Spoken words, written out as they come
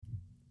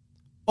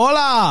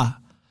Hola,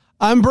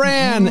 I'm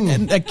Bran.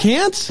 And I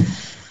can't?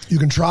 You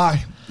can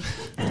try.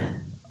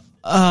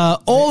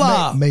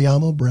 Hola. Me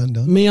llamo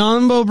Brandon. Me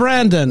llamo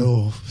Brandon.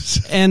 Oh.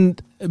 And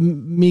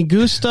me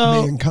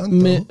gusto. Me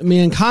encanto.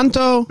 Me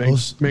encanto. Me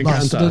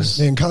encanta.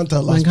 Me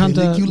encanta las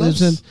encanta.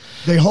 películas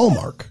de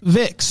Hallmark.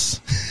 Vix.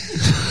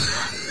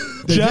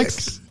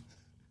 Jax.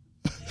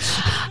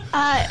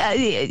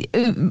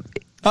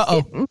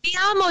 Uh-oh. Me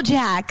llamo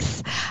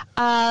Jax.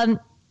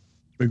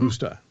 Me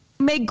gusta.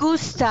 Me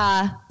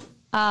gusta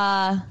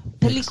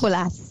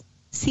películas.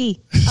 Sí.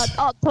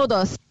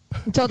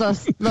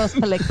 Todos los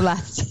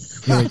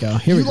películas. Here we go.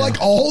 Here we You go. like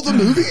all the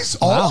movies?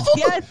 All of them?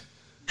 Yes.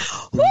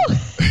 Woo.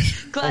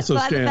 Glad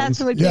that's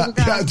what Yeah,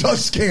 it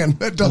does scan.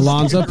 It does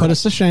Alonso, scan. put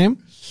us to shame.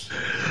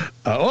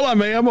 Hola,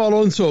 me llamo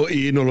Alonso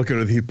y no lo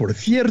quiero decir por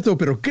cierto,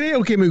 pero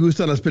creo que me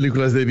gustan las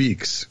películas de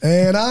VIX.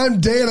 And I'm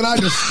Dan, and I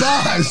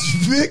despise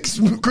Vic's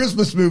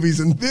Christmas movies,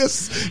 and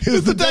this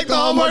is the Deck the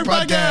Hallmark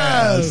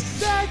Podcast.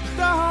 Deck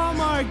the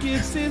Hallmark,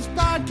 it's his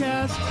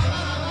podcast.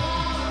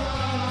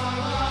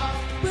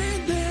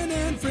 Brandon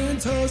and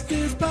friends host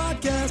this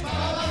podcast.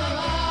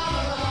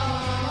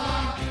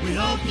 We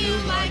hope you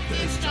like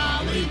this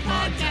jolly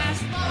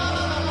podcast.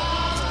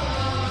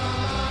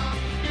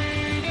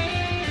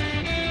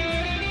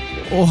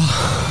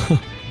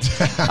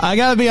 I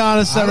gotta be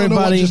honest, I don't know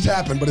what everybody. just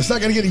happened, but it's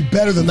not going to get any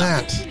better than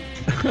that.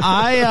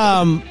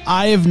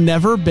 I have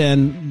never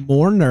been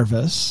more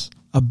nervous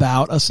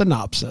about a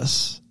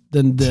synopsis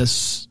than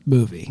this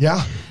movie.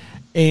 Yeah,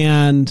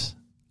 And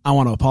I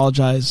want to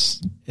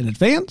apologize in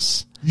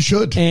advance. you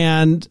should.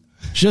 And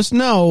just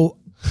know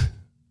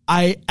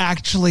I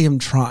actually am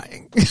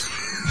trying.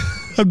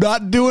 I'm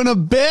not doing a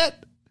bit.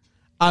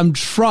 I'm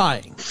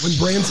trying. When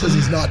Bran says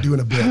he's not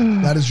doing a bit,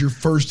 that is your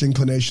first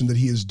inclination that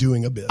he is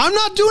doing a bit. I'm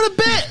not doing a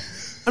bit.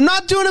 I'm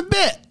not doing a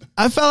bit.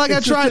 I felt like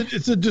I tried.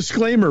 It's a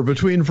disclaimer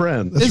between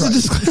friends. It's a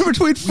disclaimer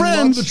between We love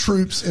friends. the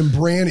troops, and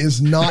Bran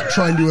is not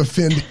trying to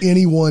offend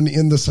anyone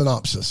in the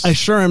synopsis. I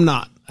sure am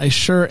not.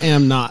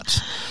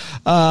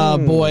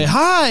 Boy.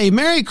 Hi.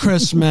 Merry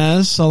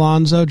Christmas,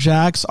 Alonso,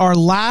 Jax. Our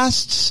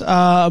last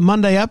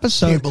Monday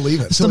episode. Can't believe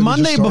it. It's So the we just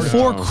Monday started.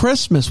 before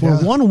Christmas. We're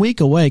Yeah. 1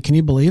 week away. Can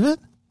you believe it?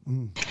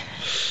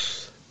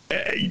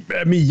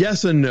 I mean,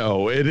 yes and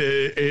no.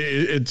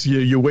 It's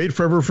you wait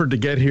forever for it to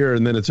get here,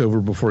 and then it's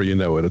over before you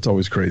know it. It's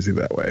always crazy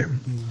that way.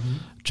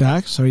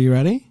 Jax, are you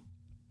ready?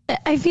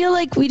 I feel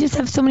like we just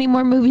have so many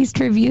more movies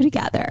to review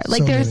together. Like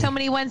So there are many. so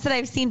many ones that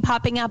I've seen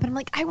popping up, and I'm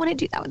like, I want to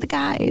do that with the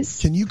guys.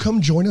 Can you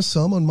come join us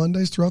some on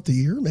Mondays throughout the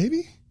year,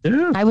 maybe?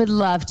 Yeah. I would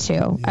love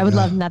to. I would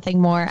love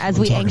nothing more as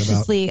we talking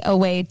anxiously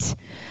await.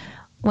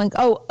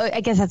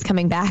 I guess that's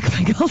coming back.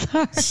 When Calls to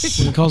Heart.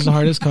 When Calls to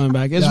Heart is coming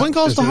back. Is Yeah. When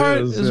Calls to Yes, it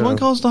Heart is, is yeah. When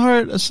Calls to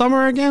Heart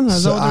summer again? Is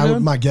that So what they're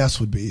doing? my guess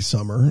would be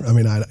summer. I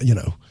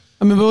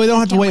mean, but we don't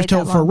have to Can't wait wait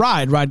till that for long.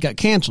 Ride. Ride got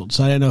canceled,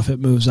 so I didn't know if it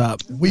moves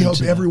up. we hope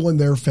into- everyone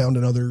there found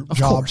another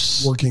job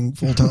course. working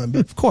full time.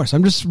 Of course,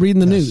 I'm just reading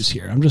the news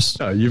here. I'm just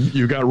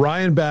You got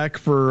Ryan back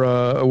for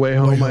Away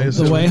Home. I Home.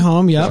 assume. the way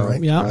home. Yep, That's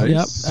right. yep,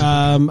 Nice.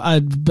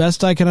 yep.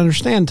 Best I can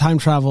understand, time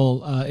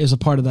travel is a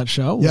part of that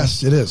show.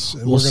 Yes, it is.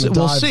 And We'll we're going to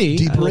dive see.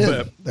 deeper A little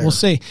in. bit. there. We'll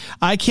see.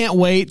 I can't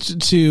wait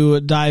to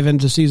dive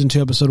into season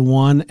 2, episode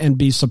 1, and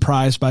be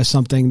surprised by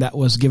something that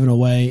was given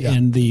away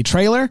in the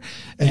trailer,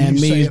 And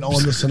you say it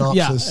on the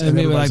synopsis, and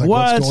me everybody's like,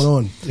 what's going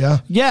on? Yeah.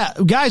 Yeah,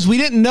 guys, we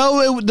didn't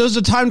know there was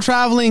a time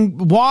traveling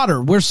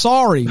water. We're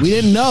sorry, we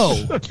didn't know.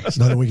 There's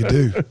nothing we can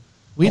do.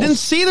 We didn't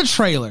see the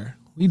trailer.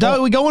 We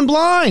go in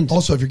blind.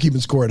 Also, if you're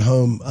keeping score at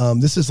home,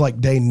 this is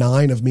like day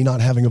 9 of me not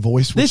having a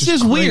voice. Which This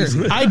is crazy.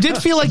 weird. I did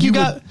feel like you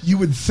got. You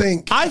would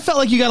think I felt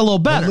like you got a little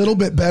better. a little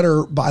bit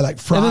better by like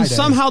Friday. And then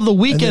somehow the And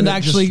weekend then it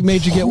actually just-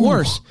 made you get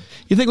worse.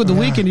 You think with the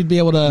weekend you'd be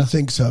able to I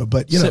think so,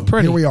 but sit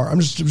pretty. here we are. I'm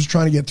just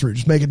trying to get through.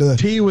 Just make it to the.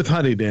 Tea with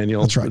honey,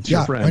 Daniel. That's right. It's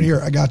your Yeah, friend. right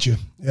here. I got you.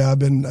 Yeah, I've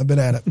been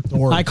at it. Don't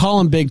worry. I call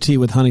him Big T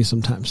with honey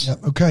sometimes. Yeah,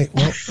 okay.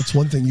 Well, that's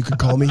one thing you could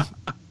call me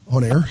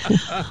on air.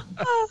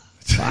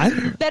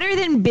 Fine. Better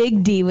than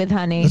Big D with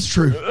honey. That's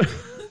true.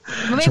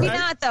 Maybe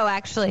not though.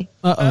 Actually,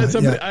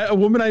 A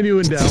woman I knew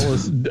in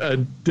Dallas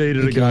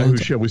dated a guy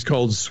who was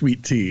called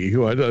Sweet Tea,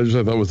 who I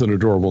thought was an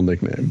adorable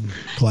nickname.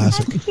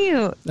 Classic. that's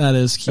cute. That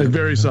is cute.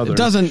 Very southern. It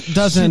doesn't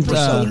Super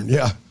Southern.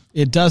 Yeah.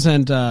 it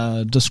doesn't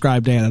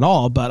describe Dan at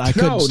all, but I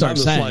could No, start not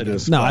the saying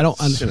slightest, it. No, but, I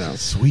don't. you know.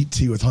 Sweet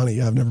tea with honey.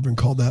 Yeah, I've never been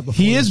called that before.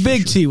 He is that's for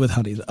Big sure. T with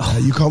honey though.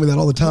 You call me that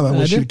all the time. I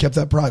wish do? you'd kept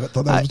that private.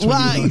 Thought that was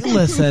between you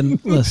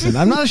and I. Listen.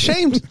 I'm not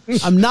ashamed.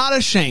 I'm not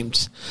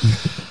ashamed.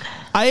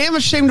 I am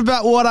ashamed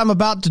about what I'm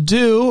about to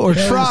do or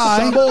try.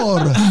 Sabor de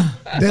All la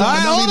right,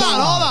 hold Navidad.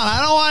 on. I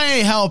don't want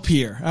any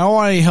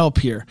help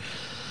here.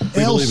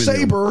 El believe in you.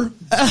 Saber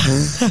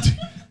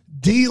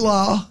de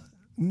la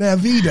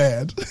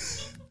Navidad.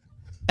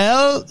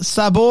 El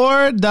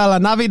Sabor de la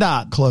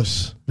Navidad.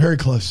 Close. Very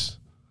close.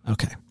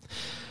 Okay.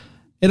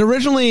 It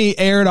originally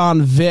aired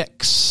on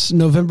VIX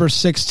November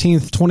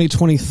 16th,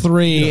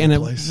 2023, Yeah, and it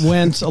place.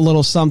 went a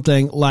little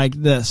something like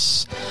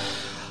this.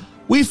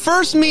 We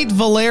first meet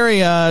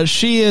Valeria.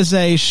 She is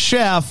a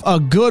chef, a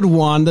good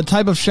one, the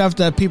type of chef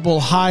that people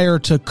hire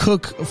to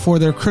cook for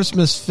their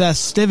Christmas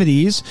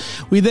festivities.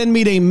 We then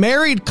meet a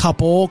married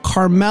couple,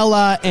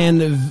 Carmela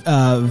and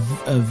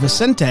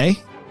Vicente,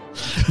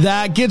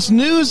 that gets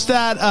news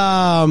that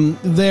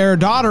their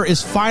daughter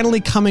is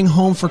finally coming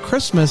home for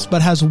Christmas,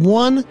 but has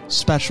one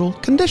special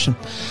condition.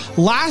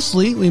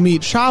 Lastly, we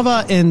meet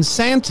Chava and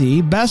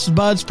Santi, best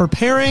buds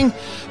preparing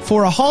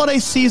for a holiday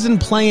season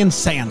playing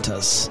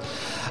Santas.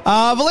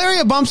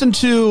 Valeria bumps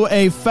into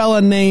a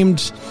fella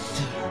named,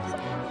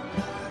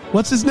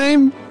 what's his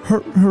name?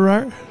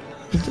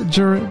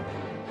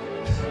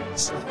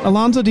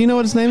 Alonso, do you know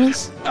what his name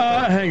is?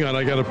 Hang on,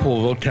 I got to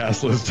pull the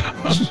cast list.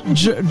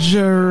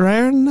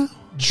 Gerarno?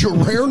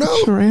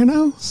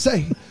 Gerarno?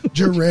 Say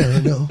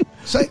Gerarno.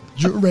 Say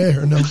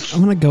Gerarno.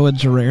 I'm going to go with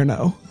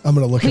Gerarno. I'm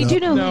going to look We it do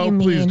up. know No, who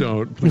you please mean.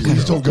 don't.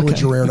 Please don't go with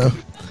Gerarno.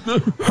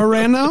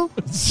 Gerarno?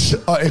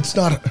 It's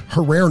not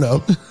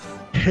Gerarno.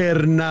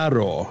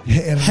 Hernaro.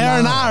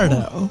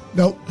 Hernardo.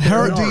 Nope.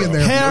 There's a D in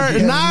there.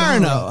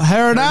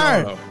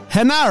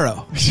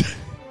 Hernaro.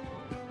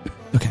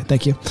 Okay,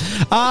 thank you.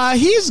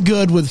 He's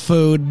good with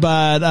food,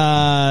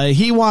 but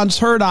he wants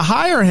her to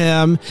hire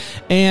him,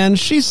 and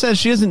she says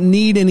she doesn't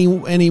need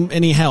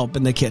any help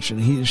in the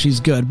kitchen.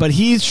 She's good, but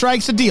he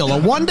strikes a deal, a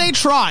one-day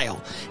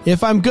trial.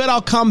 If I'm good,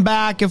 I'll come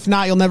back. If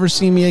not, you'll never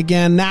see me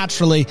again.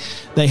 Naturally,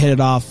 they hit it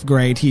off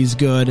great. He's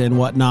good and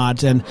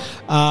whatnot, and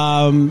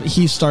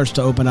he starts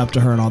to open up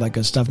to her and all that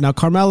good stuff. Now,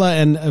 Carmela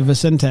and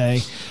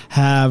Vicente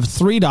have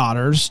 3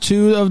 daughters.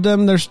 2 of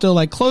them they're still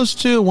like close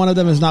to. One of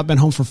them has not been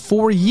home for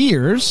 4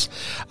 years.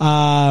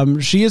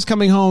 She is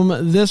coming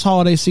home this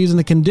holiday season.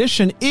 The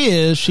condition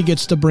is she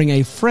gets to bring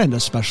a friend, a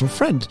special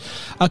friend.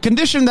 A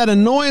condition that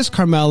annoys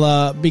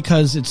Carmela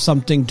because it's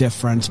something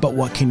different, but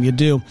what can you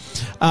do?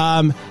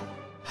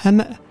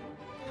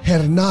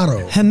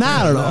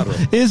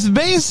 Hernaro is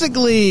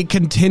basically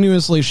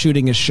continuously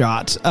shooting a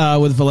shot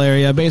with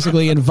Valeria,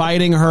 basically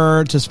inviting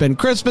her to spend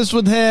Christmas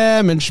with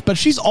him, but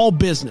she's all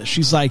business.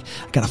 She's like,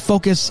 I gotta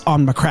focus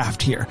on my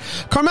craft here.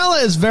 Carmela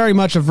is very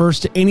much averse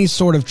to any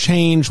sort of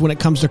change when it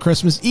comes to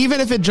Christmas,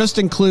 even if it just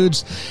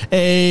includes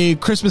a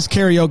Christmas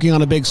karaoke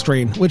on a big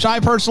screen, which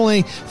I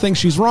personally think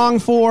she's wrong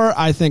for.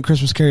 I think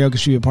Christmas karaoke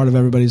should be a part of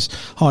everybody's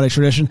holiday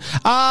tradition.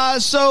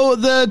 So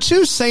the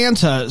 2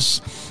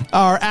 Santas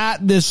are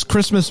at this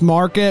Christmas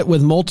market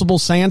with multiple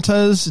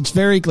Santas. It's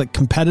very like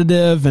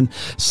competitive, and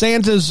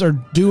Santas are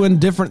doing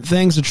different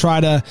things to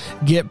try to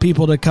get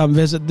people to come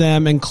visit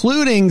them,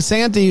 including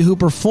Santi, who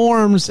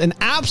performs an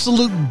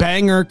absolute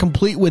banger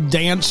complete with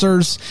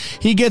dancers.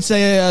 He gets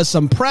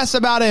some press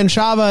about it, and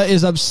Chava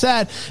is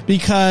upset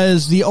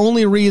because the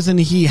only reason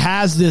he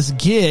has this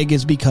gig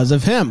is because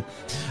of him.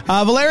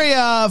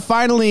 Valeria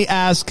finally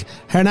asks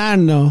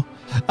Hernando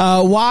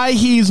why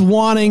he's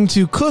wanting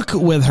to cook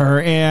with her,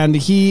 and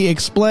he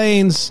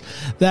explains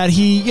that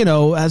he,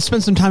 has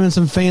spent some time in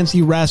some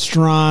fancy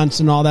restaurants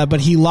and all that, but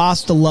he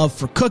lost the love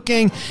for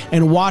cooking,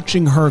 and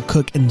watching her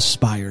cook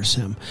inspires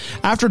him.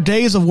 After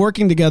days of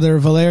working together,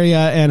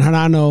 Valeria and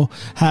Hernando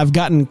have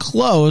gotten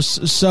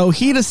close, so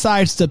he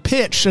decides to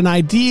pitch an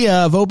idea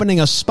of opening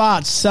a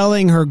spot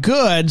selling her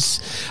goods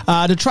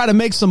to try to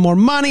make some more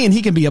money, and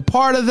he can be a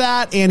part of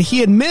that, and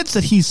he admits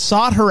that he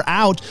sought her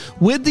out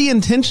with the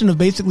intention of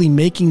basically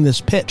making this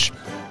pitch.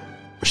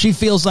 She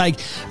feels like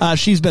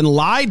she's been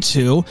lied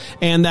to,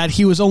 and that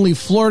he was only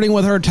flirting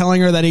with her,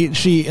 telling her that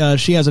she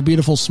has a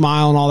beautiful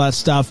smile and all that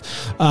stuff,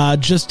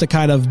 just to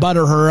kind of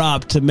butter her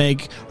up to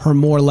make her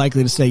more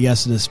likely to say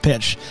yes to this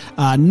pitch.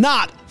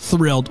 Not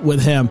thrilled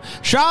with him.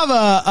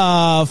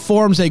 Chava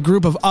forms a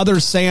group of other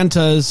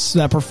Santas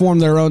that perform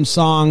their own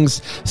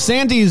songs.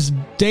 Santi's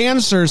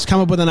dancers come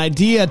up with an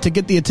idea to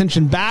get the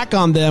attention back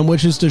on them,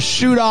 which is to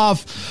shoot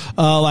off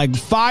like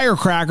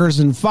firecrackers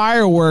and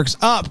fireworks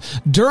up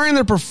during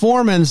their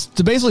performance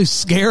to basically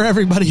scare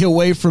everybody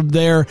away from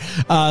their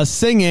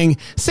singing.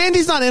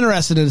 Santi's not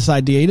interested in this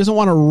idea. He doesn't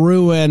want to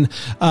ruin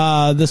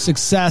the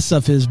success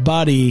of his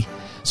buddy.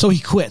 So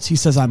he quits. He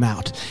says, I'm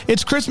out.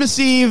 It's Christmas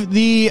Eve.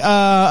 The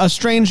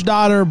estranged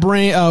daughter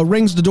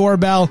rings the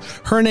doorbell.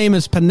 Her name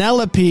is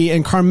Penelope,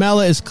 and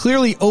Carmela is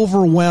clearly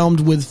overwhelmed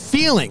with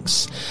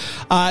feelings.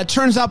 It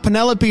turns out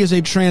Penelope is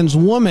a trans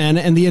woman,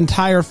 and the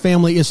entire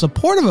family is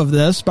supportive of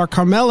this, but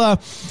Carmela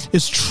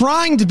is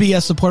trying to be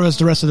as supportive as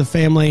the rest of the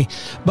family.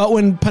 But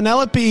when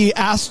Penelope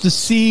asks to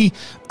see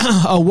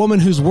a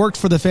woman who's worked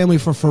for the family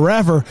for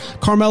forever,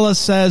 Carmela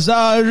says,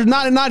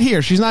 not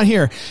here. She's not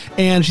here.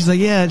 And she's like,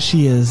 yeah,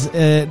 she is.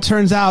 It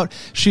turns out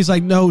she's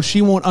like, no,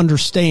 she won't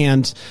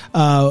understand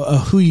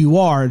who you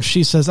are. And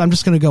she says, I'm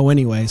just going to go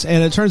anyways.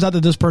 And it turns out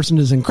that this person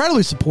is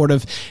incredibly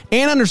supportive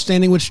and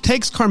understanding, which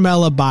takes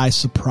Carmela by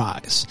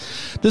surprise.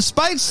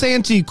 Despite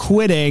Santi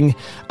quitting,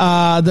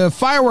 the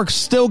fireworks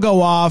still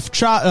go off.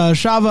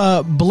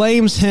 Chava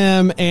blames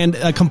him, and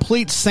a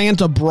complete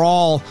Santa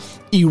brawl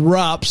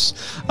erupts.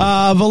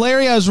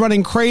 Valeria is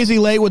running crazy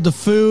late with the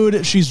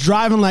food. She's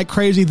driving like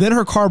crazy. Then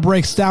her car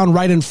breaks down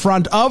right in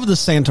front of the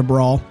Santa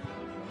brawl.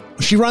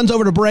 She runs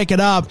over to break it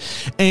up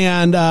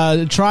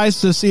and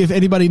tries to see if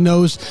anybody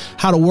knows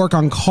how to work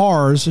on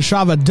cars.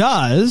 Shava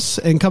does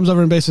and comes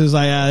over and basically is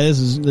like,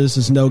 this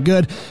is no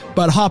good,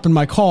 but hop in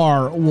my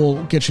car.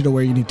 We'll get you to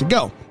where you need to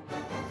go.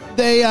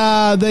 They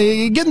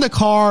get in the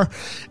car,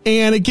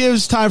 and it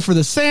gives time for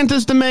the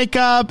Santas to make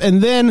up,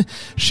 and then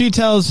she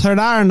tells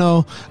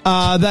Hernardo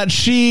that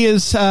she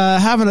is she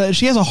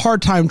has a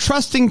hard time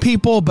trusting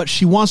people, but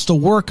she wants to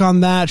work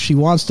on that. She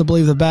wants to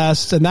believe the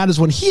best, and that is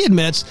when he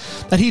admits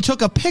that he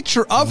took a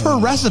picture of her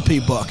recipe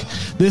book.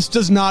 This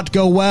does not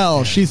go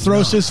well. She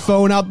throws his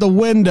phone out the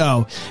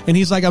window, and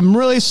he's like, I'm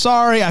really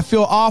sorry. I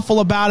feel awful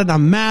about it.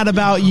 I'm mad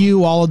about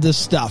you, all of this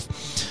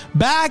stuff.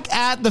 Back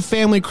at the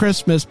family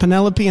Christmas,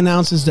 Penelope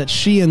announces that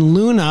she and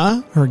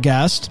Luna, her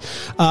guest,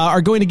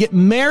 are going to get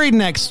married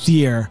next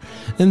year.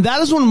 And that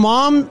is when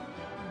Mom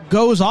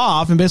goes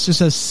off and basically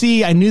says,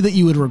 see, I knew that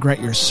you would regret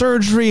your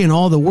surgery and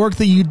all the work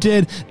that you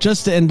did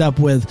just to end up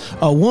with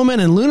a woman.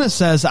 And Luna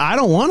says, I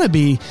don't want to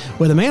be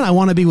with a man. I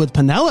want to be with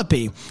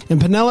Penelope. And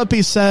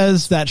Penelope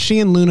says that she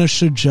and Luna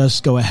should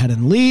just go ahead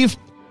and leave.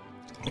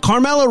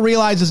 Carmela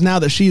realizes now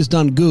that she's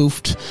done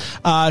goofed.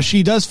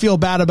 She does feel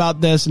bad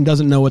about this and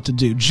doesn't know what to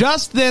do.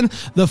 Just then,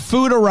 the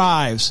food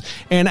arrives.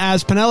 And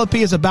as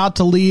Penelope is about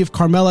to leave,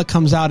 Carmela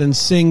comes out and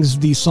sings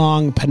the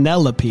song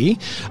Penelope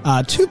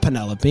to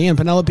Penelope. And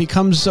Penelope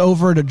comes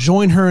over to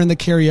join her in the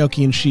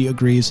karaoke, and she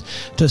agrees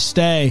to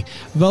stay.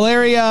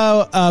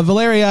 Valeria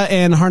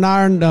and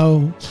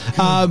Hernardo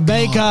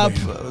make up.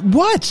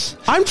 What?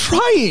 I'm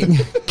trying.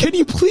 Can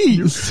you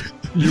please?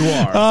 You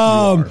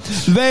are.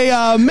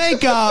 They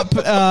make up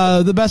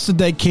the best that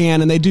they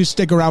can, and they do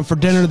stick around for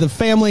dinner. The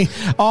family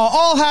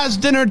all has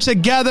dinner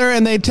together,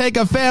 and they take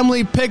a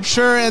family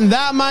picture, and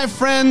that, my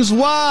friends,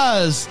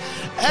 was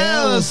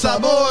El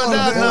Sabor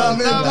de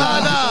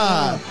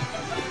Navidad.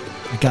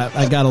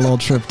 I got a little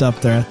tripped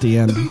up there at the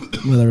end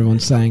with everyone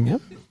saying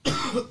it.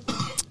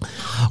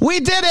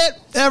 We did it,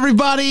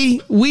 everybody.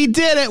 We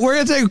did it. We're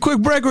going to take a quick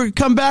break. We're going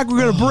to come back.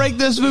 We're going to break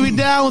this movie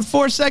down with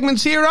 4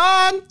 segments here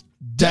on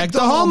Deck the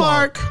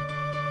Hallmark.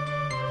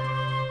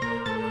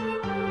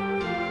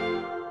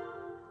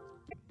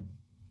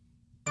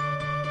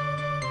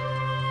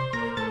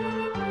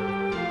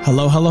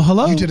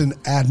 Hello. You did an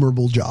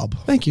admirable job.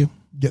 Thank you.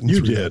 Getting You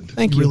through did. that.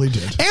 Thank you. Really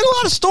did. And a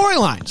lot of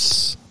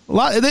storylines.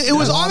 It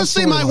was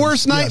honestly my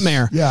worst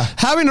nightmare. Yeah.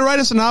 Having to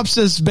write a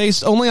synopsis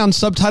based only on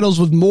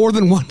subtitles with more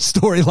than one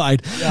storyline.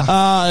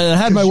 It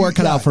had my work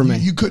cut out for me.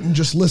 You couldn't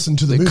just listen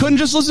to the movie. Couldn't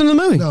just listen to the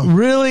movie. No.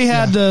 Really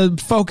had to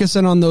focus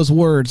in on those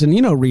words and,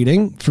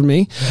 reading for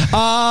me.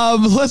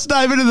 Let's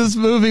dive into this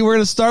movie. We're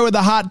going to start with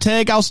a hot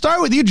take. I'll start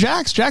with you,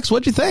 Jax. Jax,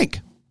 what'd you think?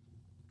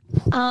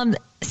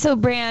 So,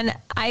 Bran,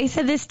 I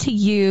said this to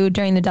you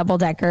during the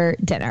double-decker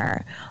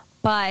dinner,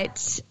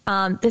 but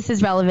this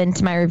is relevant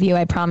to my review,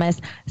 I promise.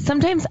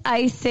 Sometimes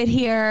I sit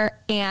here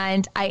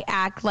and I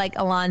act like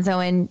Alonso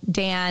and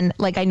Dan,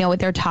 like I know what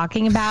they're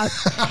talking about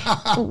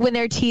when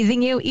they're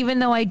teasing you, even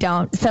though I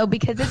don't. So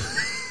because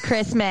it's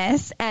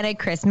Christmas, and at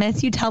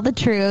Christmas you tell the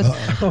truth,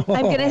 I'm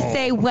going to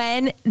say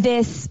when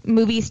this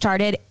movie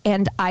started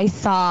and I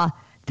saw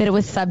that it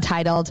was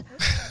subtitled,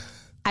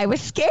 I was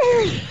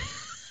scared.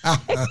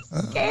 I'm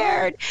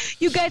scared.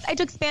 You guys, I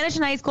took Spanish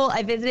in high school.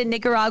 I visited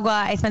Nicaragua.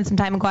 I spent some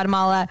time in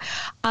Guatemala.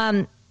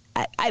 But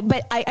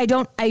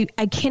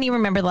I can't even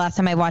remember the last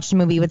time I watched a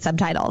movie with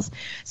subtitles.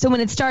 So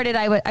when it started,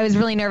 I was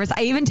really nervous.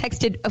 I even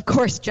texted, of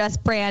course,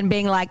 Just Brand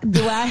being like,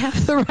 do I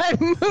have the right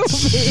movie?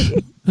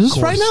 Is this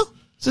right now?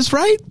 Is this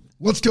right?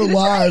 Let's go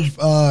live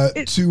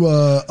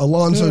to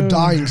Alonso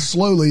dying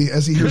slowly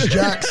as he hears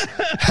Jax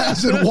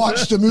hasn't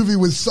watched a movie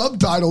with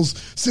subtitles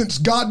since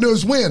God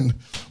knows when.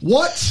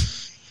 What?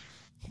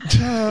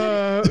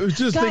 I was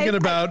just thinking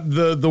about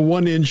the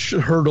 1-inch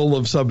hurdle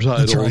of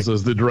subtitles,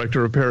 as the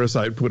director of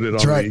Parasite put it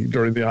on me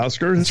during the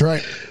Oscars. That's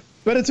right.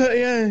 But it's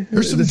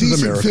there's some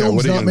decent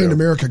films not made in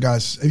America,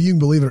 guys. If you can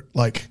believe it,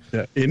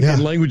 in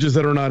languages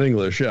that are not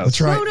English. Yes,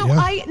 that's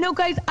right. No,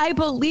 guys, I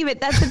believe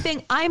it. That's the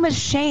thing. I'm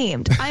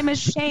ashamed,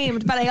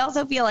 but I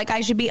also feel like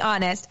I should be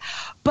honest.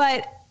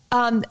 But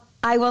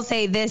I will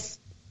say this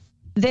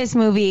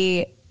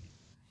movie,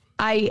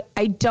 I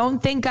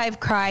don't think I've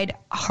cried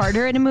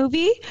harder in a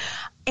movie.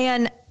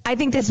 And I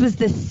think this was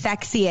the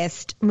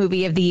sexiest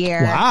movie of the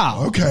year.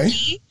 Wow. Okay.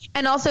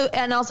 And also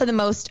the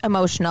most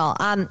emotional.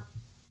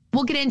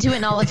 We'll get into it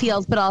in all the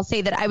details, but I'll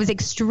say that I was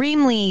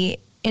extremely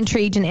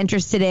intrigued and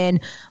interested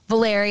in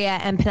Valeria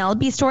and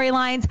Penelope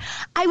storylines.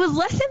 I was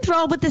less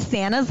enthralled with the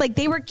Santas. Like,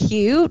 they were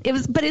cute.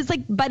 But it's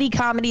like buddy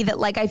comedy that,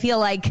 like, I feel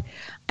like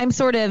I'm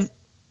sort of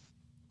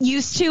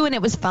used to, and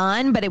it was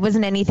fun, but it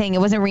wasn't anything.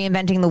 It wasn't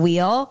reinventing the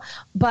wheel.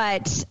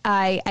 But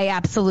I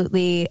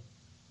absolutely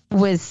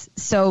was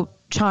so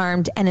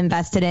charmed and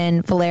invested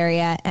in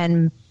Valeria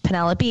and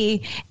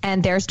Penelope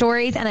and their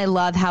stories, and I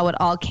love how it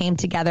all came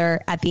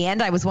together at the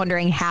end. I was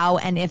wondering how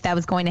and if that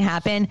was going to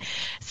happen.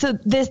 So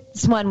this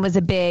one was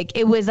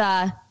it was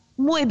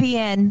muy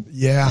bien.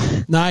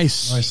 Yeah.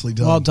 Nice. Nicely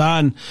done. Well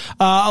done.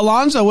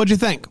 Alonso, what'd you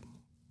think?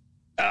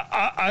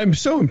 I'm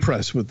so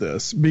impressed with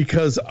this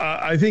because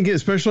I think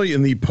especially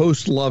in the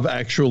post-Love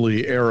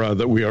Actually era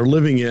that we are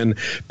living in,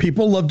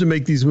 people love to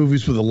make these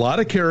movies with a lot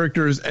of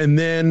characters and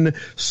then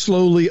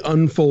slowly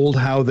unfold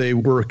how they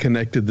were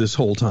connected this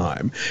whole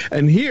time.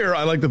 And here,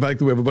 I like the fact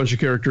that we have a bunch of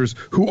characters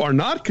who are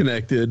not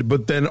connected,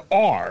 but then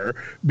are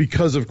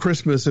because of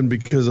Christmas and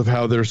because of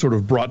how they're sort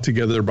of brought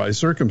together by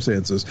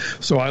circumstances.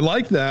 So I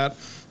like that.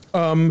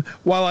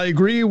 While I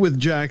agree with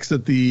Jax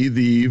that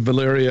the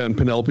Valeria and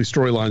Penelope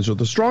storylines are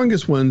the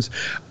strongest ones,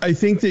 I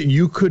think that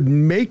you could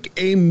make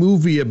a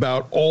movie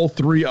about all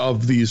three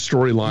of these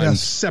storylines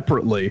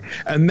separately.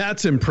 And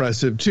that's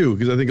impressive, too,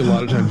 because I think a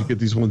lot of times you get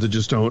these ones that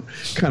just don't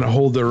kind of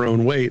hold their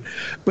own weight.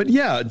 But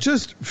yeah,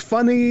 just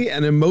funny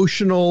and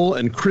emotional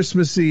and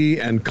Christmassy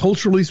and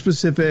culturally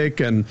specific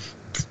and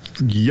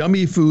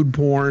yummy food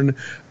porn.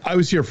 I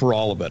was here for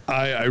all of it.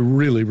 I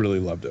really, really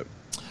loved it.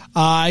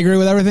 I agree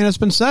with everything that's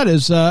been said.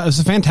 It's a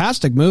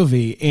fantastic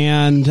movie,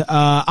 and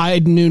I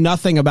knew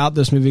nothing about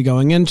this movie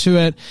going into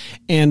it,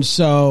 and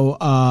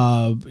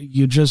so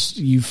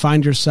you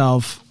find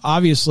yourself,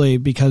 obviously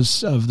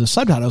because of the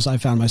subtitles, I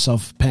found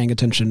myself paying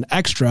attention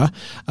extra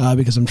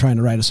because I'm trying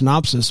to write a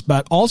synopsis,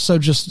 but also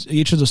just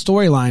each of the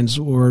storylines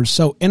were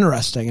so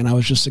interesting, and I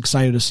was just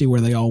excited to see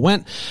where they all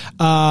went.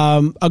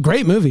 A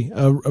great movie,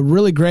 a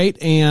really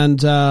great,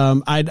 and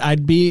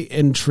I'd be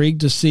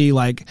intrigued to see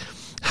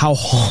how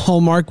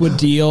Hallmark would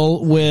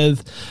deal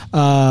with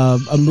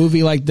a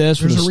movie like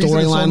this, with a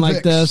storyline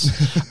like this.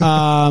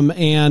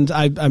 And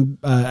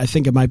I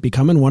think it might be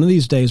coming one of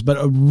these days, but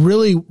a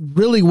really,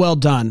 really well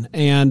done,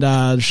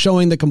 and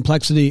showing the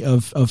complexity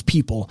of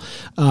people,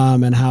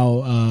 and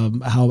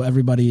how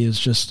everybody is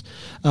just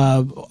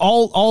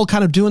all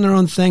kind of doing their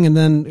own thing, and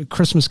then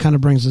Christmas kind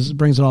of brings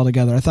it all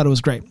together. I thought it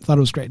was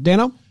great.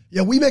 Dano?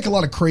 Yeah, we make a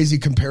lot of crazy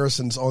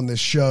comparisons on this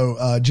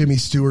show. Jimmy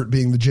Stewart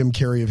being the Jim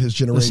Carrey of his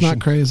generation. It's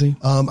not crazy.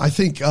 I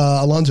think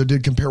Alonso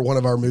did compare one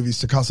of our movies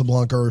to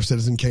Casablanca or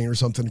Citizen Kane or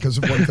something because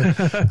of one thing.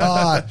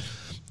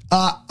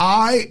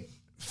 I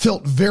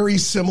felt very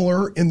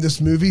similar in this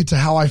movie to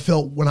how I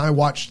felt when I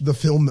watched the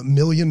film $1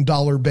 Million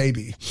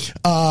Baby.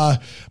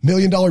 $1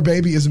 Million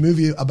Baby is a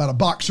movie about a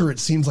boxer. It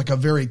seems like a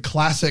very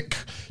classic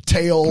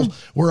tale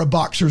where a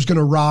boxer is going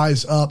to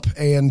rise up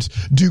and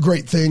do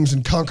great things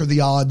and conquer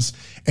the odds.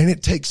 And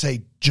it takes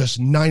a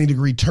just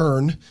 90-degree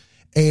turn.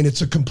 And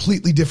it's a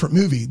completely different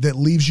movie that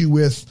leaves you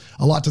with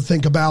a lot to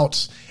think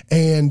about.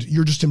 And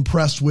you're just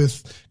impressed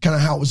with kind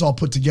of how it was all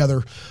put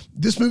together.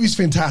 This movie's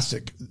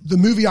fantastic. The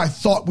movie I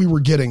thought we were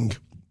getting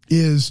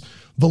is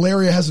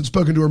Valeria hasn't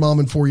spoken to her mom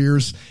in 4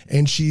 years,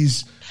 and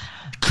she's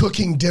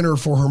cooking dinner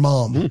for her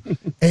mom.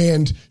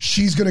 And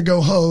she's going to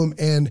go home,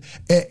 and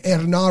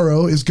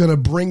Hernaro is going to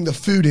bring the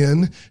food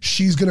in.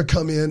 She's going to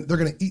come in. They're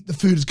going to eat the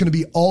food. It's going to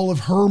be all of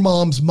her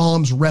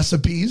mom's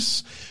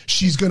recipes.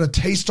 She's going to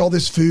taste all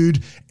this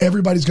food.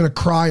 Everybody's going to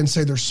cry and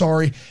say they're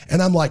sorry.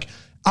 And I'm like,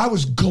 I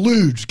was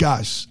glued,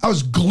 guys. I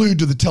was glued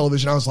to the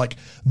television. I was like,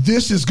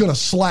 this is going to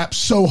slap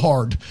so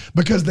hard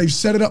because they've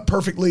set it up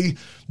perfectly.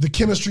 The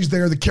chemistry's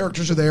there. The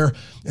characters are there.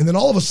 And then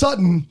all of a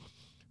sudden,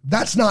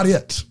 that's not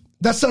it.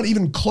 That's not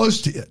even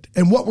close to it.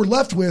 And what we're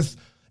left with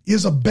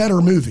is a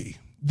better movie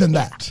than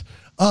that.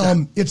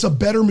 It's a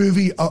better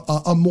movie,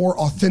 a more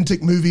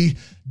authentic movie,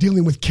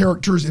 dealing with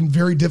characters in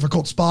very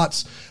difficult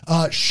spots,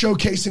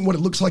 showcasing what it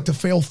looks like to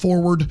fail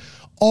forward.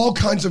 All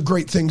kinds of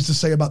great things to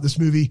say about this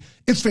movie.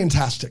 It's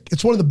fantastic.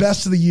 It's one of the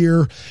best of the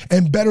year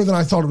and better than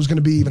I thought it was going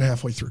to be even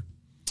halfway through.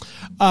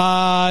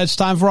 It's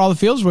time for All the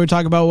Feels, where we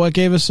talk about what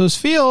gave us those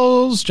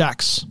feels.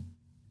 Jax.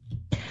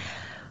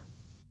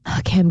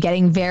 Okay, I'm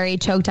getting very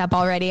choked up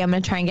already. I'm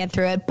going to try and get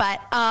through it.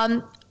 But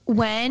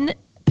when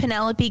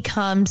Penelope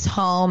comes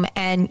home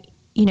and,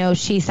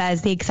 she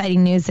says the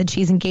exciting news that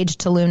she's engaged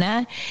to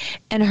Luna,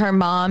 and her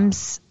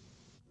mom's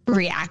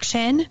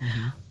reaction,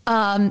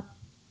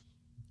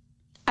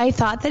 I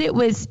thought that it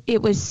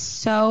was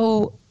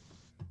so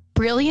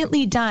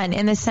brilliantly done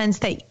in the sense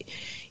that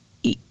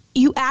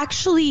you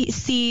actually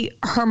see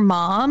her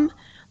mom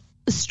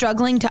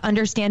struggling to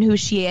understand who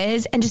she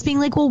is and just being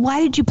like, well,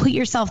 why did you put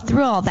yourself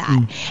through all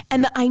that?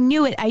 And I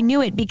knew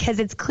it because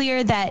it's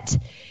clear that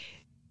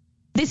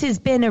this has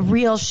been a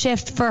real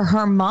shift for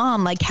her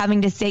mom, like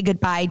having to say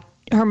goodbye.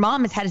 Her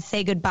mom has had to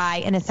say goodbye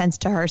in a sense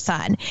to her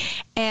son.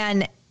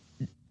 And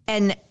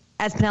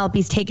as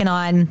Penelope's taken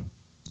on,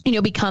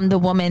 become the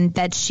woman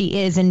that she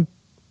is and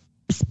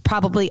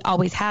probably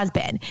always has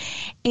been.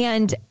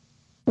 And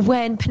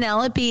when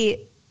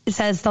Penelope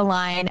says the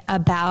line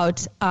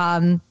about,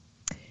 I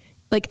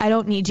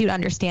don't need you to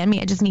understand me.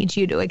 I just need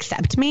you to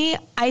accept me.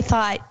 I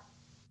thought,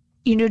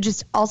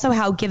 just also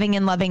how giving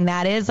and loving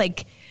that is. I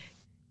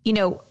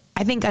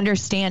think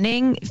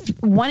understanding,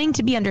 wanting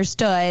to be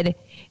understood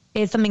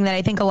is something that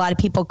I think a lot of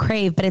people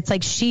crave, but it's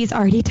like she's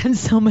already done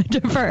so much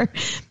of her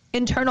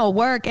internal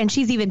work and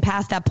she's even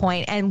past that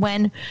point. And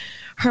when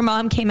her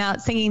mom came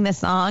out singing the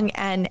song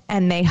and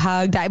they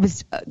hugged, I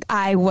was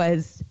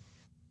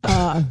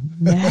a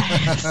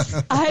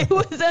mess. I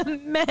was a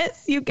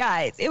mess, you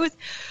guys. It was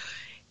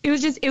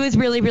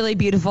really, really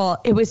beautiful.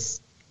 It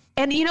was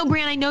And,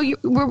 Brian, I know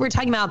we're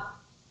talking about,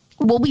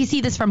 will we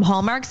see this from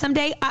Hallmark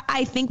someday?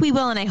 I think we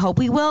will, and I hope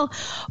we will.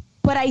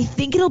 But I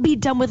think it'll be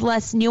done with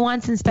less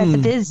nuance and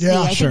specificity.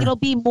 I think it'll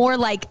be more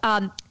like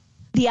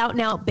the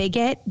out-and-out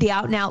bigot, the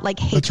out-and-out, like,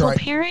 hateful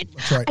parent.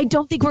 That's right. I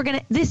don't think we're going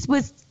to – this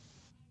was –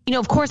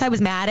 of course I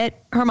was mad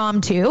at her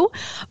mom too,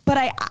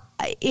 but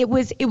it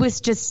was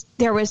just,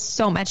 there was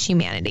so much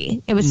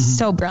humanity. It was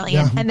so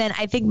brilliant. Yeah. And then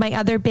I think my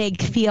other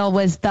big feel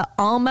was the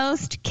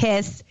almost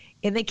kiss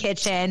in the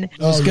kitchen.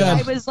 Good.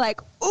 I was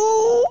like,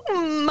 ooh,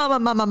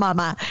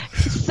 mama.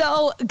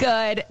 So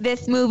good.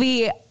 This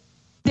movie,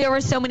 there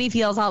were so many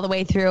feels all the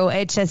way through.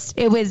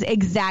 It was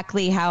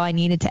exactly how I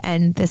needed to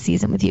end this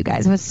season with you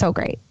guys. It was so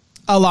great.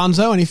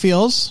 Alonso, any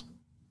feels?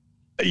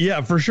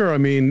 Yeah, for sure. I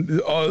mean,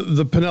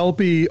 the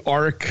Penelope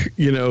arc,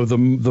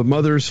 the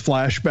mother's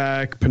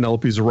flashback,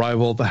 Penelope's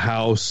arrival at the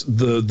house,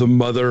 the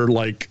mother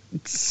like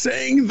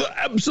saying the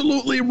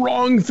absolutely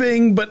wrong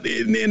thing, but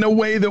in a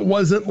way that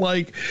wasn't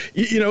like,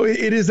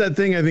 it is that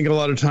thing I think a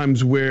lot of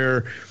times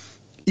where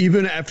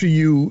even after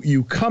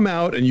you come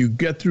out and you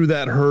get through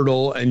that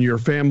hurdle and your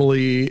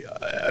family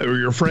or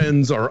your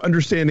friends are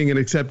understanding and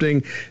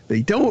accepting,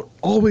 they don't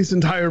always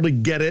entirely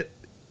get it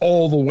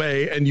all the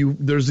way, and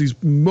there's these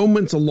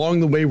moments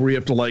along the way where you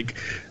have to like,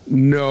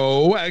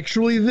 no,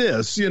 actually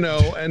this,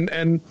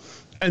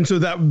 and so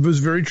that was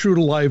very true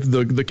to life.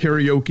 The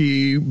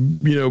karaoke,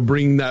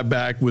 bringing that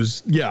back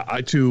was,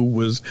 I too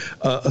was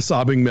a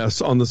sobbing mess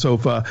on the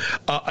sofa.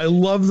 I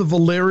love the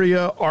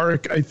Valeria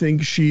arc. I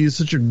think she's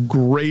such a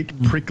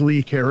great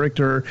prickly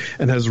character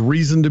and has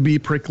reason to be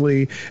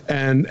prickly,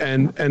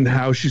 and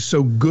how she's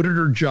so good at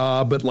her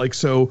job, but like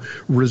so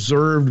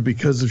reserved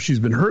because she's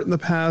been hurt in the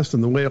past,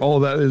 and the way all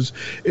of that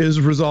is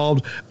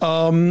resolved.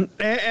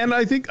 And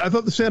I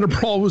thought the Santa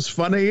Brawl was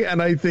funny,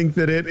 and I think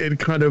that it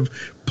kind of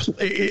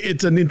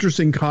it's an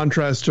interesting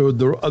contrast to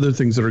the other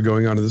things that are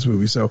going on in this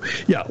movie. So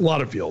yeah, a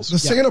lot of feels. The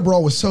Santa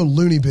Brawl was so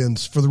loony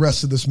bins for the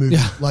rest of this movie.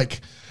 Yeah.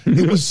 Like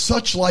it was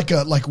such like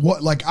I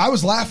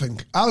was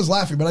laughing,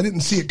 but I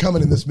didn't see it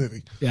coming in this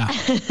movie. Yeah,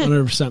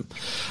 100%.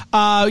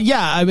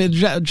 I mean,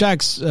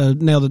 Jack's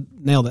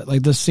nailed it.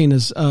 Like this scene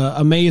is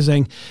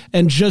amazing,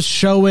 and just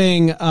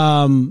showing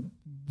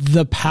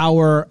the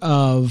power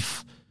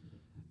of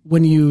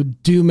when you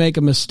do make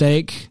a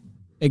mistake,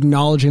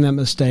 acknowledging that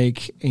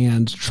mistake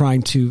and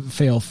trying to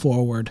fail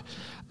forward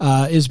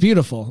is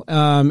beautiful,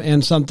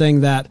 and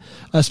something that,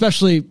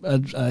 especially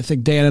I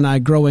think Dan and I,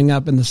 growing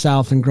up in the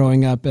South and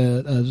growing up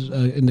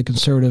in the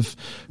conservative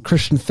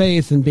Christian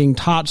faith and being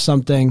taught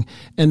something,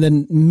 and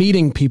then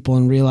meeting people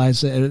and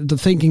realize the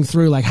thinking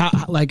through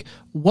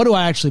what do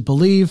I actually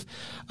believe?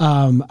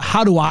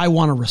 How do I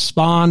want to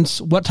respond?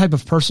 What type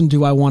of person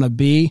do I want to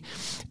be?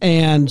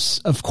 And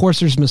of course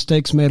there's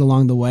mistakes made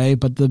along the way,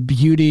 but the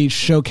beauty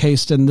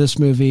showcased in this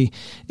movie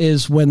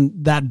is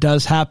when that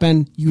does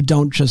happen, you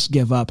don't just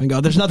give up and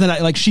go, there's nothing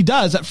like she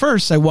does at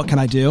first say, what can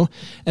I do?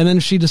 And then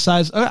she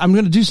decides, I'm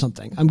going to do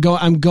something. I'm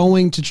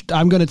going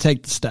to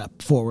take the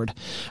step forward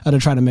to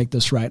try to make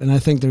this right. And I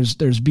think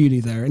there's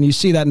beauty there. And you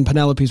see that in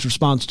Penelope's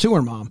response to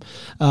her mom,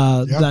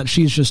 that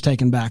she's just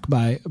taken back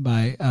by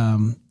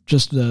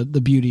just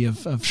the beauty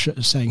of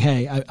saying,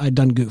 hey, I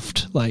done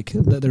goofed. Like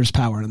there's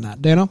power in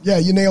that. Dano? Yeah,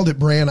 you nailed it,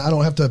 Bran. I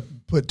don't have to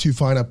put too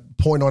fine a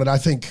point on it. I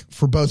think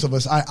for both of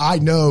us, I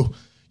know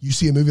you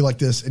see a movie like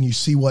this and you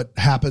see what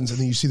happens and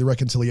then you see the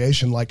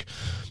reconciliation. Like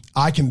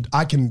I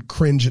can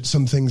cringe at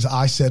some things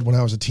I said when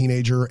I was a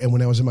teenager and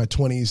when I was in my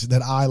 20s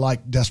that I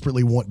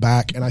desperately want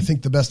back. And I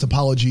think the best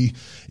apology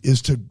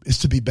is to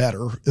be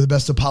better. The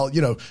best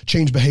apology,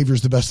 change behavior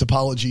is the best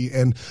apology,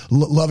 and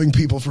loving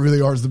people for who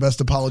they are is the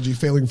best apology.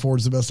 Failing forward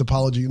is the best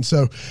apology. And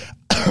so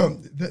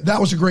that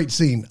was a great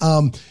scene.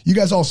 You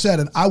guys all said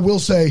it. I will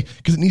say,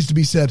 because it needs to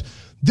be said,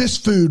 this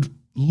food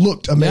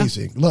looked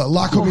amazing. Yeah.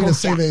 La comida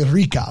se ve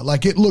rica.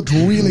 Like it looked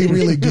really,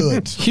 really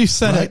good. You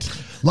said it.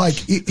 Like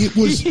it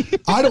was,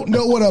 I don't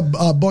know what a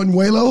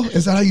buñuelo,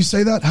 is that how you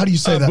say that? How do you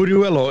say that?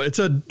 Buñuelo. It's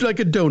like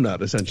a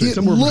donut, essentially.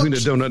 Somewhere between a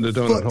donut and a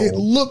donut hole. It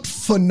looked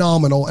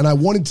phenomenal, and I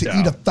wanted to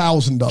eat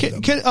 1,000 of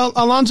them.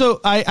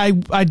 Alonso,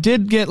 I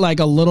did get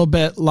a little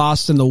bit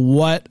lost in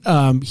what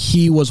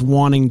he was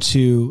wanting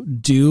to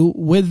do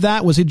with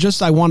that. Was he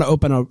just, I want to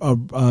open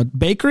a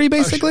bakery,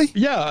 basically?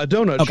 A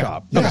donut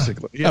shop,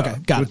 basically. Yeah. Okay,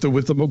 got it.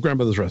 With the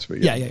grandmother's recipe.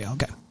 Yeah.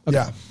 Okay.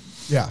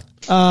 Yeah.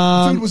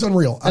 Food was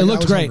unreal. It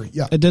looked great. Hungry.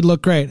 Yeah, it did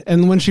look great.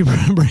 And when she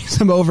brings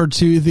him over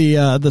to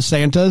the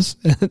Santas,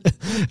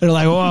 they're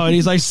like, "Whoa!" And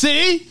he's like,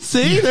 "See,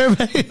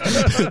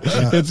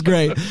 it's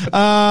great."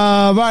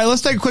 All right,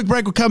 let's take a quick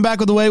break. We'll come back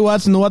with the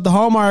what's and the what the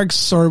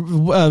hallmarks or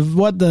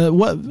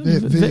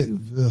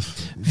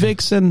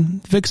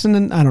Vixen,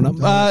 and I don't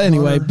know.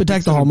 Anyway,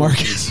 protect the hallmark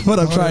is what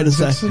I'm trying to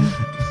say.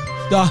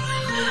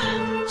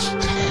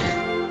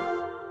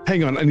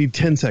 Hang on, I need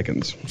 10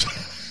 seconds.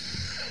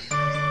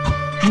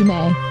 You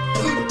may.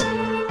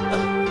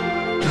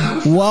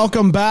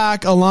 Welcome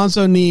back.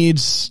 Alonso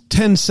needs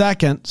 10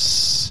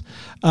 seconds.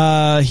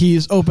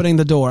 He's opening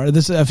the door.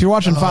 If you're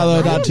watching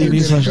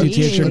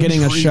Philo.tv/DTH, you're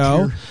getting a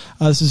show.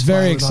 This is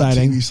very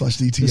exciting.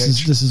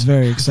 TV/DTH. This is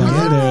very exciting.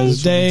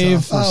 There's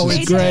Dave. This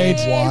is great.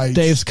 White.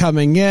 Dave's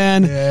coming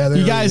in. Yeah, there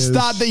you guys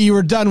thought that you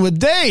were done with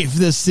Dave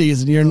this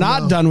season. You're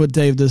not done with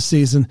Dave this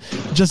season.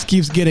 It just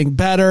keeps getting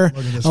better.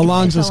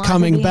 Alonso's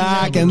coming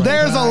back, and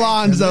there's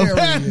Alonso.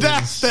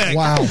 Fantastic.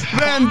 Wow.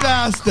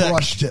 Fantastic.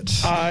 Crushed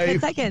it.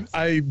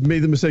 I made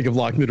the mistake of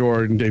locking the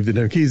door, and Dave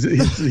didn't have keys.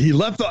 He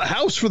left the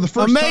house for the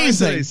first time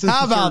today since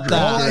How about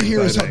that? All I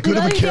hear is how good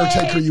of a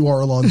caretaker you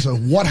are, Alonso.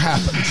 What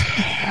happened?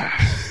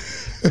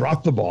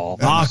 Drop the ball.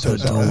 Lock the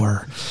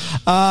door.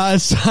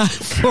 It's time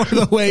for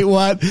the Wait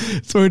What.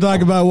 So we're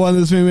talking about one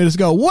that's made us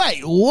go,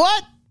 wait,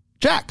 what?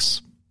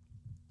 Jax.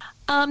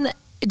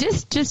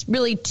 Just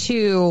really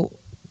two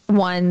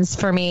ones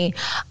for me.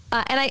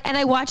 And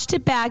I watched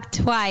it back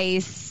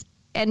twice,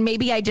 and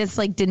maybe I just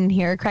didn't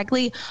hear it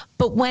correctly.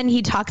 But when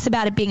he talks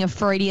about it being a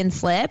Freudian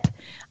slip,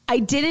 I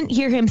didn't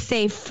hear him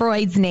say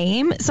Freud's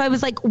name. So I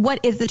was like, what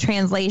is the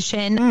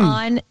translation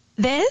on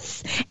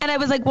this? And I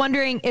was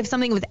wondering if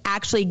something was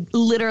actually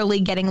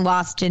literally getting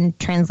lost in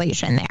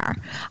translation there.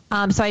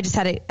 So I just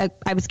had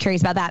I was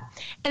curious about that.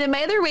 And then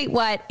my other Wait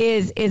What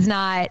is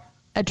not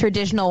a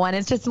traditional one.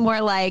 It's just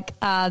more like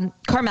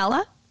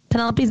Carmela.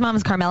 Penelope's mom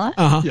is Carmela.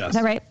 Yes. Is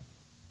that right?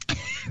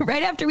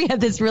 Right after we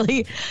have this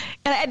really,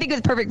 and I think it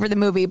was perfect for the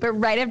movie, but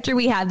right after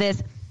we have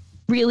this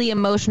really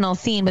emotional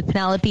scene with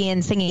Penelope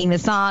and singing the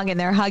song and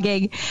they're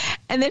hugging,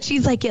 and then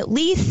she's like, at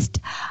least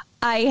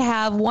I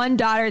have one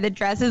daughter that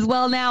dresses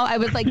well now. I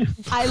was like,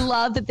 I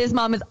love that this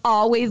mom is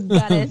always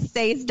gonna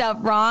say stuff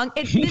wrong.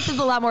 This is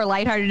a lot more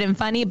lighthearted and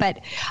funny, but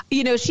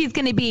there's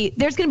gonna be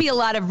a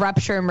lot of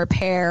rupture and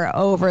repair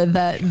over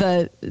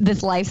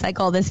this life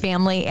cycle of this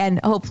family, and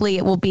hopefully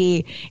it will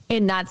be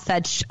in not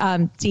such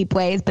deep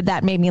ways. But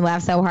that made me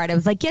laugh so hard. I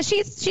was like, yeah,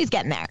 she's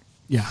getting there.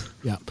 Yeah.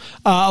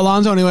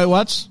 Alonso, any Wait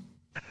What's?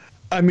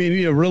 I mean,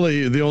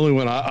 really, the only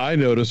one I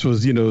noticed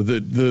was,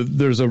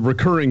 there's a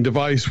recurring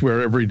device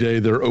where every day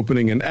they're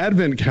opening an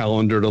advent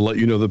calendar to let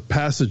you know the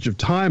passage of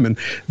time, and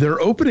they're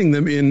opening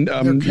them in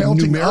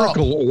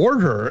numerical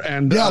order.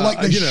 And like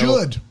they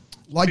should.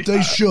 Like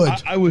they should.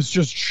 I was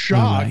just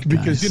shocked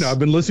because, I've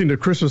been listening to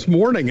Christmas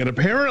Morning, and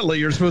apparently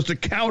you're supposed to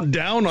count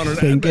down on an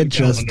advent calendar. I think it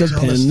just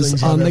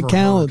depends on the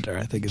calendar.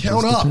 I think it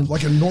count just up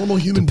like a normal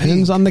human being.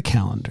 Depends on the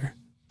calendar.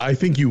 I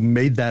think you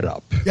made that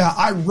up. Yeah,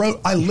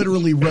 I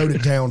literally wrote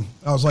it down.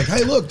 I was like,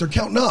 hey, look, they're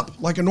counting up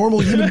like a normal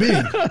human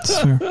being. It's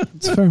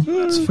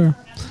fair.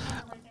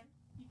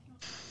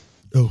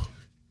 Oh.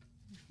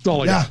 That's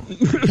all I got.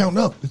 Counting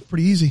up. It's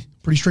pretty easy.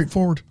 Pretty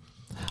straightforward.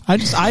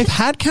 I've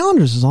had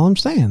calendars is all I'm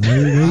saying.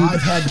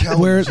 I've had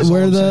calendars.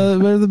 Where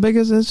the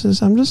biggest is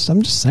I'm just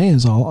saying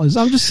is all.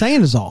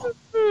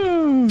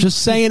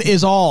 Just saying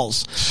is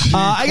alls.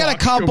 I got a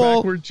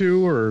couple.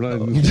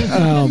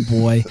 Oh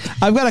boy,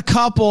 I've got a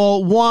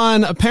couple.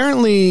 One,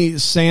 apparently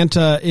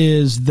Santa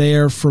is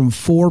there from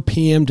 4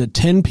 p.m. to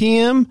 10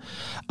 p.m.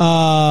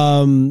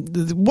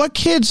 What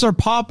kids are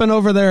popping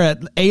over there at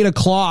 8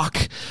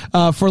 o'clock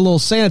for a little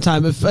Santa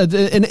time?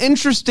 An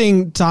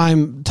interesting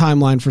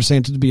timeline for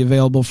Santa to be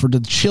available for the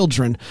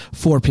children,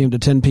 4 p.m. to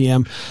 10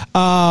 p.m.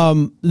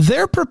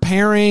 They're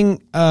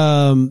preparing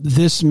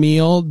this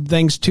meal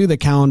thanks to the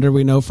calendar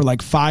we know for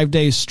 5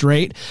 days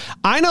straight.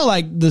 I know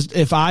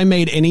if I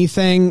made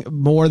anything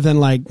more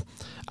than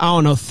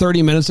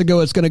 30 minutes ago,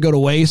 it's going to go to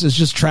waste. It's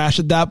just trash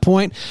at that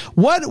point.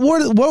 What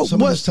of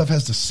this stuff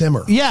has to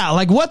simmer. Yeah.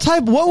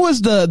 What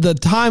was the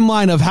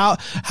timeline of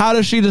how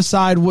does she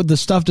decide what the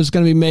stuff that's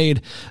going to be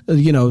made, on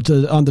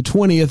the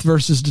 20th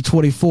versus the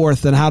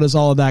 24th, and how does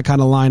all of that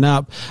kind of line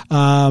up?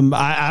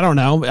 I don't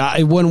know.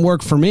 It wouldn't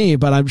work for me,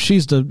 but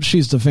she's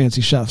the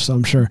fancy chef, so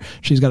I'm sure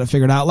she's got it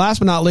figured out. Last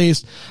but not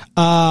least,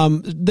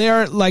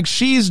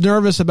 she's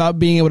nervous about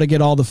being able to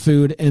get all the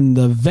food in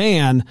the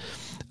van.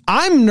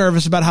 I'm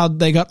nervous about how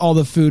they got all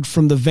the food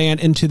from the van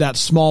into that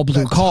small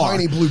blue car.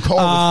 Tiny blue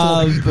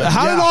car.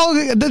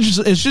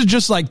 It's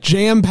just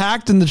jam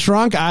packed in the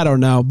trunk. I don't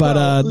know,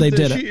 but they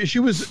did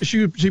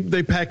it.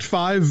 They packed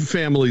 5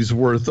 families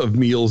worth of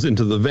meals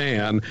into the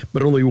van,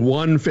 but only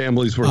 1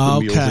 family's worth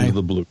of meals into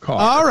the blue car.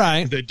 All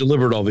right, they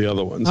delivered all the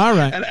other ones. All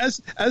right. And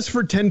as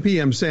for 10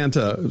 p.m.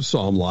 Santa,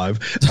 saw him live.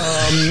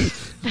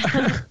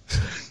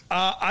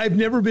 I've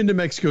never been to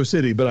Mexico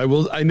City, but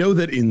I know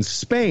that in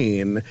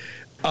Spain,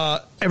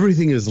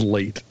 everything is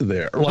late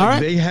there.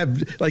 They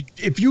have,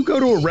 if you go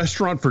to a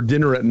restaurant for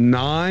dinner at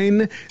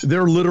 9,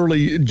 they're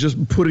literally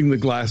just putting the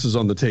glasses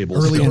on the table.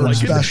 Early bird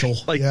special.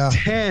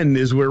 10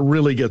 is where it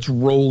really gets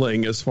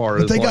rolling as far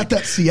as. But they got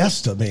that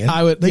siesta, man.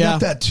 They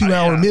got that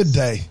 2-hour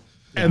midday.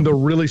 And the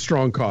really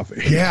strong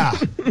coffee. Yeah.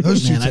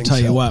 Those two things. I tell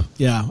you what.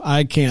 Yeah,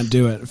 I can't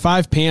do it.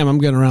 5 p.m. I'm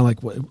getting around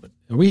what?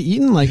 Are we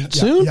eating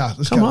soon? Yeah,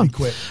 let's come on. Be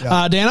quick.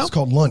 Yeah. Dano? It's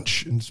called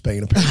lunch in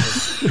Spain,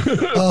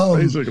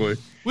 apparently. Basically.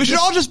 We should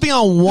all just be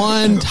on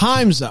one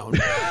time zone.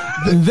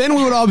 And then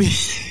we would all be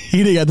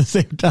eating at the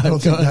same time. I don't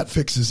think that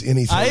fixes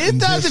anything. It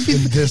does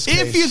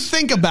if you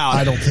think about it.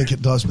 I don't think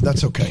it does, but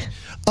that's okay.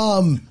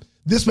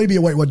 this may be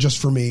a way just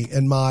for me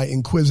and my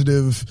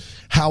inquisitive,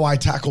 how I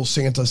tackle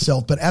Santa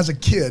self. But as a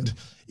kid,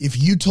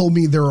 if you told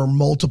me there are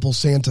multiple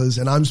Santas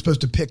and I'm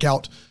supposed to pick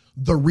out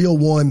the real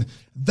one,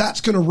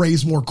 that's going to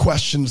raise more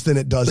questions than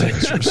it does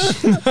answers.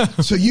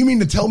 So you mean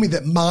to tell me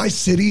that my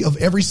city, of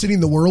every city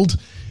in the world,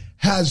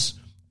 has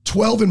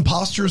 12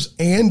 imposters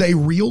and a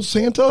real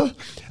Santa?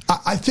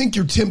 I think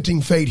you're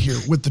tempting fate here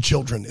with the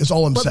children, is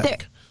all I'm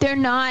saying. They're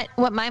not,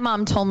 what my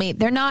mom told me,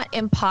 they're not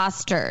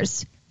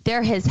imposters.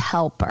 They're his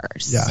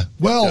helpers. Yeah.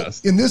 Well,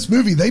 in this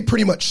movie, they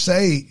pretty much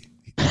say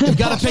you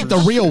got to pick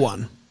the real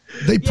one.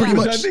 They pretty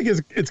much. I think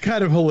it's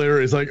kind of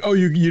hilarious. Like, oh,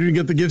 you didn't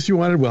get the gifts you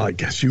wanted. Well, I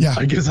guess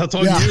that's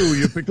on you.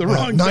 You picked the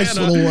wrong nice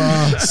Santa.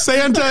 Little.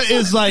 Santa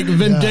is like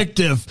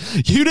vindictive.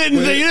 You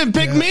didn't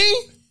pick me.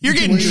 You're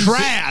getting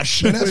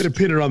trash. Way to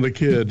pin it on the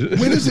kid.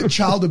 When is it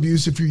child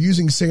abuse if you're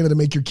using Santa to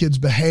make your kids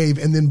behave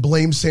and then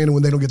blame Santa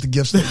when they don't get the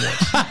gifts they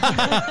want?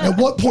 At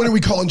what point are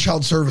we calling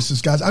child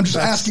services, guys? I'm just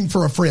asking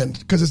for a friend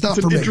because it's not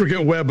for me. It's an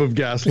intricate web of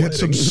gaslighting.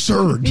 It's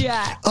absurd.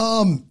 Yeah.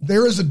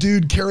 There is a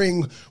dude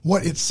carrying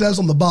what it says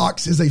on the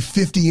box is a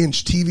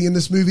 50-inch TV in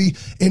this movie,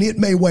 and it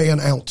may weigh an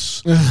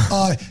ounce.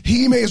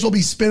 He may as well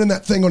be spinning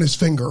that thing on his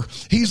finger.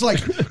 He's like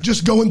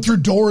just going through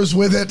doors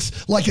with it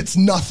like it's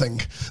nothing.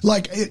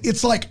 Like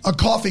it's like a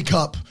coffee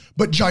cup,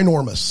 but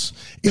ginormous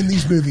in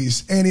these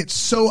movies. And it's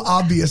so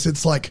obvious.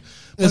 It's like,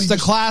 it's the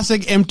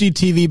classic empty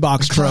TV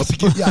box trope.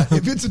 Yeah.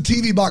 If it's a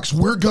TV box,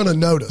 we're going to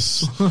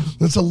notice.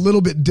 It's a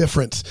little bit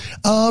different.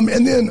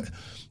 And then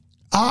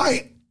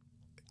I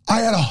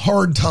had a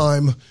hard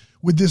time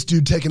with this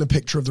dude taking a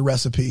picture of the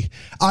recipe.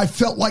 I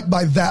felt like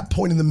by that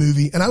point in the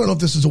movie, and I don't know if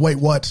this is a wait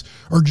what,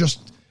 or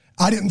just,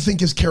 I didn't think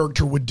his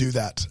character would do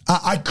that.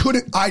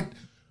 I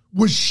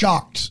was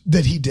shocked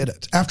that he did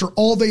it. After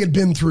all they had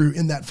been through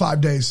in that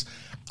 5 days,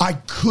 I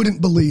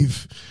couldn't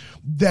believe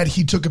that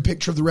he took a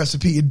picture of the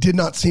recipe. It did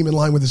not seem in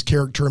line with his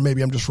character, and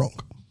maybe I'm just wrong.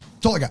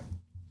 That's all I got.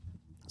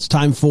 It's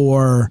time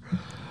for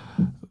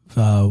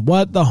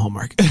what? The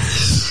Hallmark.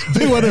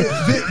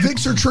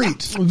 Vic's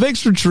Retreat.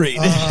 Vic's Retreat.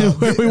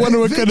 We wonder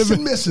what could have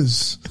been.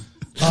 Misses.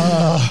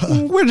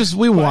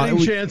 We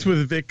want chance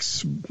with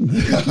Vic's.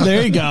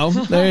 There you go.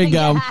 There you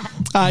go.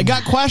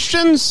 Got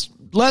questions?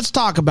 Let's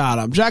talk about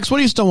them. Jax, what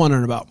are you still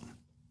wondering about?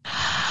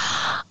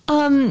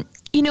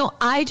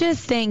 I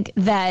just think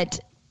that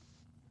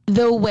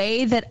the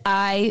way that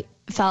I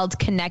felt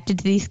connected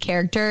to these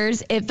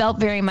characters, it felt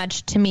very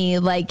much to me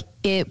like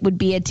it would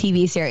be a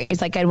TV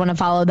series. Like I'd want to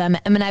follow them.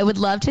 I mean, I would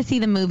love to see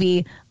the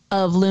movie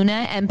of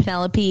Luna and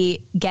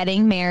Penelope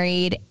getting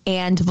married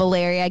and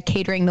Valeria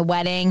catering the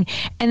wedding.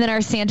 And then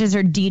our Santas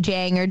are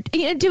DJing or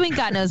doing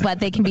God knows what.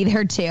 They can be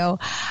there too.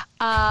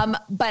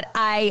 But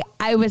I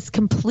was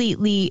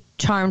completely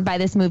charmed by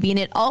this movie. And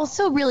it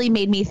also really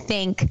made me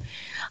think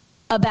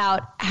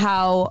about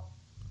how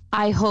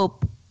I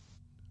hope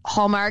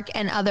Hallmark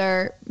and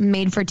other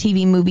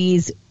made-for-TV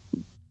movies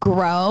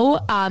grow.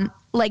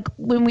 Like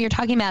when we were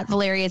talking about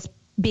Valeria's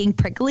being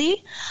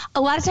prickly,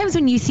 a lot of times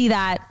when you see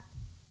that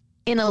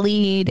in a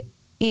lead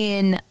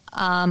in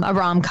a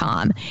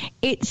rom-com,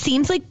 it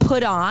seems like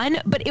put on,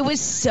 but it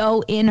was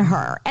so in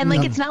her. And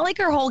like, it's not like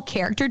her whole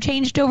character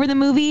changed over the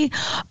movie,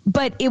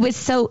 but it was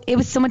so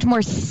much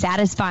more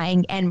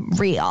satisfying and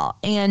real.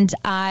 And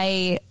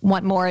I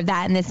want more of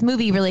that. And this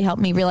movie really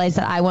helped me realize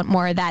that I want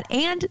more of that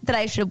and that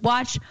I should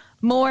watch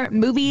more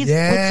movies with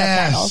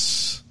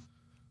subtitles.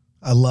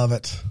 I love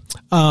it.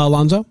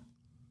 Alonso?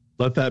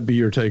 Let that be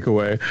your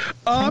takeaway.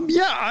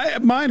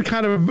 Mine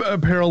kind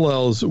of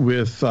parallels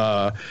with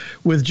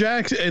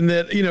Jax, in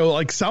that,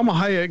 like Salma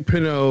Hayek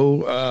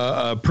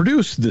Pinot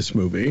produced this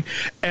movie,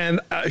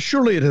 and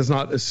surely it has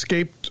not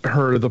escaped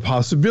her the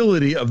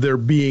possibility of there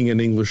being an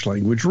English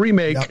language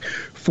remake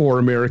for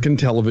American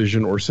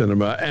television or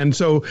cinema. And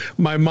so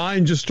my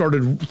mind just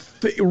started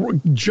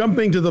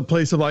jumping to the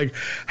place of like,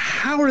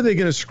 how are they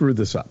going to screw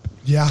this up?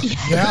 Yeah.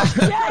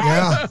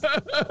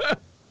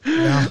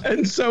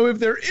 And so if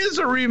there is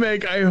a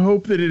remake, I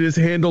hope that it is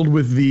handled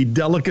with the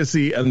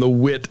delicacy and the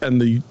wit and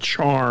the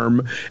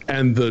charm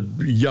and the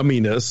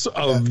yumminess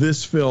of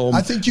this film.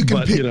 I think you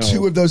can pick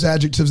two of those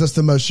adjectives. That's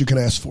the most you can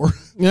ask for.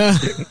 Yeah.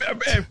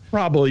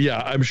 Probably,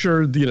 yeah. I'm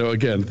sure,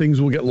 again, things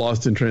will get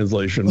lost in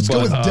translation. Let's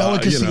go with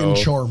delicacy and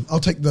charm. I'll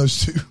take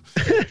those two.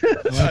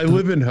 I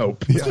live in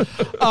hope. Yeah.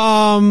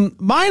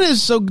 Mine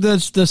is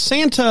the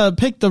Santa,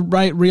 pick the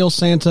right real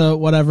Santa,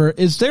 whatever.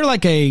 Is there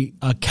like a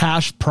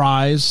cash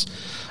prize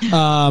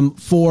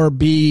for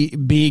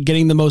be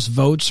getting the most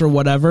votes or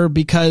whatever?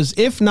 Because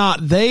if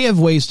not, they have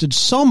wasted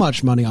so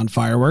much money on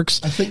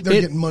fireworks. I think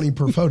they're getting money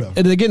per photo.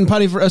 They're getting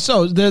money for that's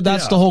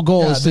the whole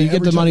goal. Is so you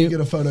get the money. You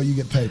get a photo, you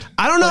get paid.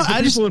 I don't know.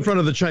 Like people in front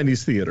of the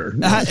Chinese theater.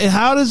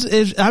 How does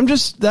it?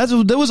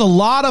 There was a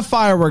lot of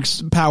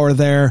fireworks power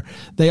there.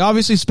 They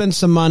obviously spent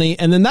some money,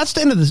 and then that's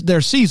the end of their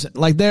season.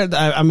 Like they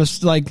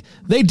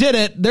did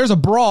it. There's a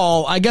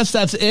brawl. I guess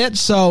that's it.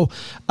 So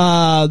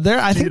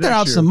I think they're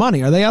out some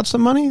money. Are they out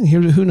some money?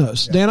 Who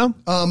knows? Yeah.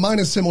 Dano? Mine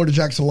is similar to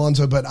Jackson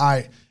Alonso, but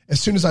as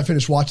soon as I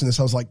finished watching this,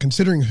 I was like,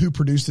 considering who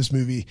produced this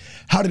movie,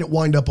 how did it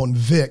wind up on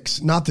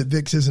VIX? Not that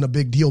VIX isn't a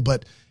big deal,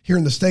 but here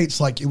in the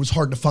States, like, it was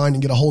hard to find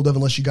and get a hold of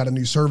unless you got a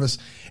new service.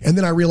 And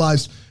then I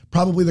realized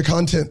probably the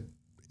content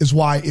is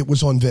why it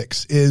was on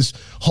VIX, is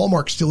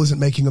Hallmark still isn't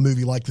making a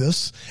movie like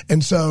this.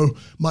 And so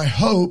my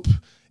hope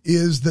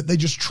is that they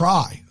just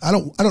try. I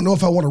don't know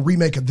if I want to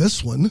remake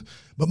this one,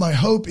 but my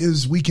hope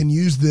is we can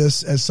use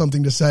this as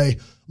something to say,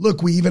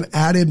 look, we even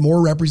added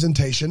more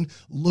representation.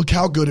 Look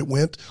how good it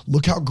went.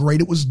 Look how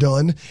great it was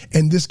done.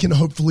 And this can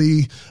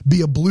hopefully be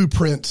a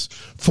blueprint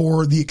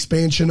for the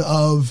expansion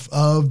of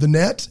the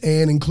net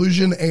and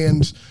inclusion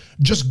and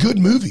just good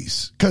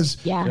movies. Because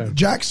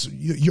Jax,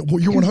 you're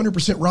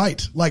 100%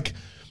 right. Like,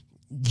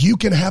 you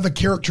can have a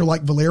character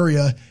like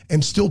Valeria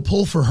and still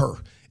pull for her.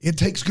 It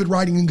takes good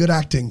writing and good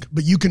acting,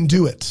 but you can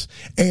do it.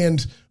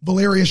 And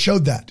Valeria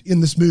showed that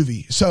in this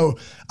movie. So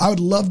I would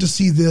love to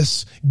see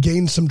this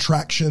gain some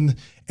traction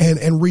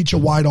and reach a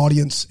wide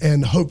audience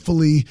and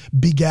hopefully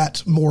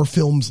begat more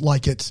films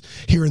like it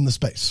here in the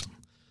space.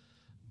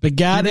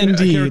 Begat indeed.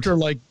 indeed. A character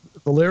like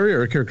Valeria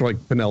or a character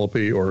like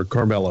Penelope or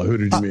Carmela? Who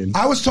did you mean?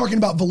 I was talking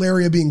about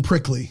Valeria being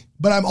prickly,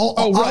 but I'm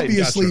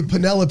obviously gotcha.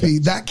 Penelope,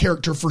 that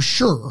character for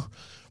sure.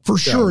 For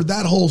sure,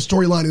 that whole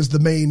storyline is the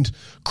main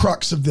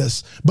crux of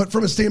this. But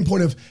from a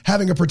standpoint of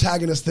having a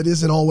protagonist that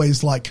isn't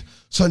always like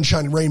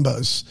sunshine and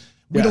rainbows,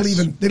 we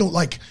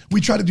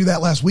tried to do that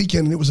last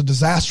weekend and it was a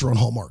disaster on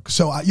Hallmark.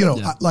 So, I'm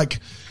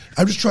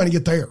just trying to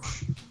get there.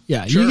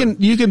 Yeah, sure.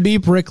 You can be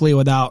prickly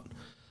without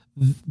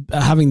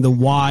having the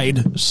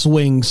wide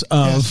swings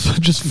of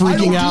just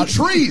freaking out.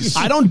 Trees.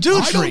 I don't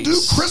do trees. I don't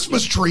do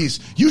Christmas trees.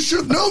 You should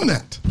have known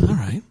that. All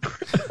right.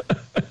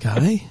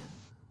 Guy.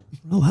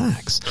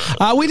 Relax.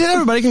 We did,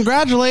 everybody.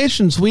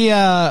 Congratulations. We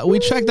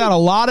checked out a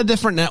lot of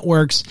different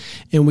networks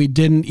and we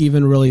didn't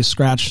even really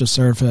scratch the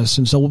surface.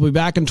 And so we'll be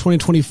back in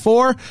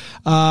 2024,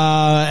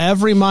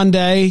 every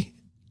Monday,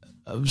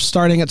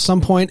 starting at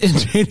some point in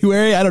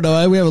January. I don't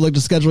know. We haven't looked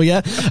at the schedule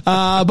yet.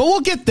 But we'll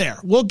get there.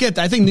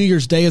 I think New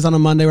Year's Day is on a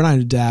Monday. We're not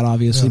a dad,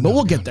 obviously, but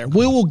we'll get there.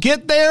 We will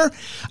get there.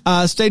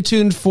 Stay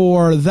tuned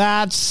for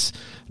that.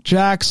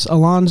 Jax,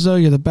 Alonso,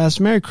 you're the best.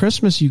 Merry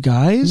Christmas, you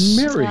guys.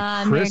 Merry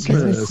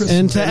Christmas.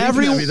 And to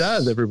everyone.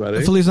 Navidad,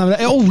 everybody. Feliz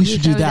Navidad. Oh, we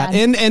should do that.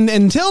 And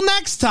until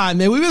next time,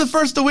 may we be the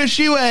first to wish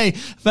you a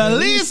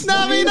Feliz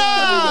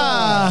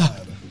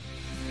Navidad.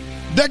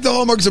 Deck the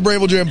Hallmark's a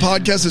Bramble Jam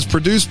podcast is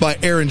produced by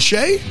Aaron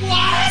Shea.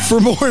 What?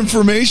 For more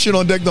information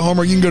on Deck the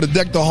Hallmark, you can go to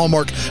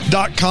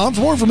deckthehallmark.com.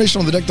 For more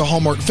information on the Deck the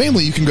Hallmark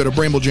family, you can go to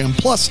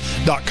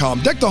bramblejamplus.com.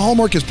 Deck the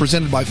Hallmark is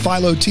presented by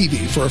Philo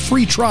TV. For a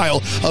free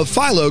trial of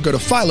Philo, go to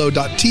philo.tv/DTH.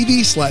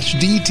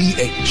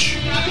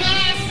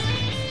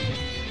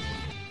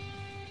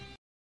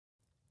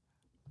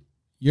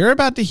 You're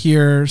about to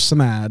hear some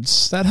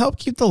ads that help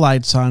keep the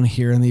lights on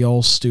here in the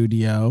old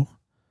studio.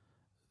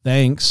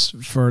 Thanks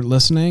for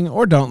listening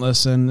or don't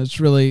listen.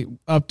 It's really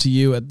up to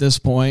you at this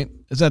point.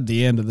 It's at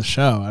the end of the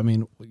show. I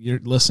mean,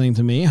 you're listening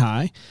to me.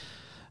 Hi.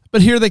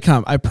 But here they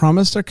come. I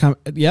promise they're coming.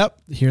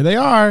 Yep, here they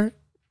are.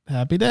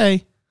 Happy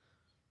day.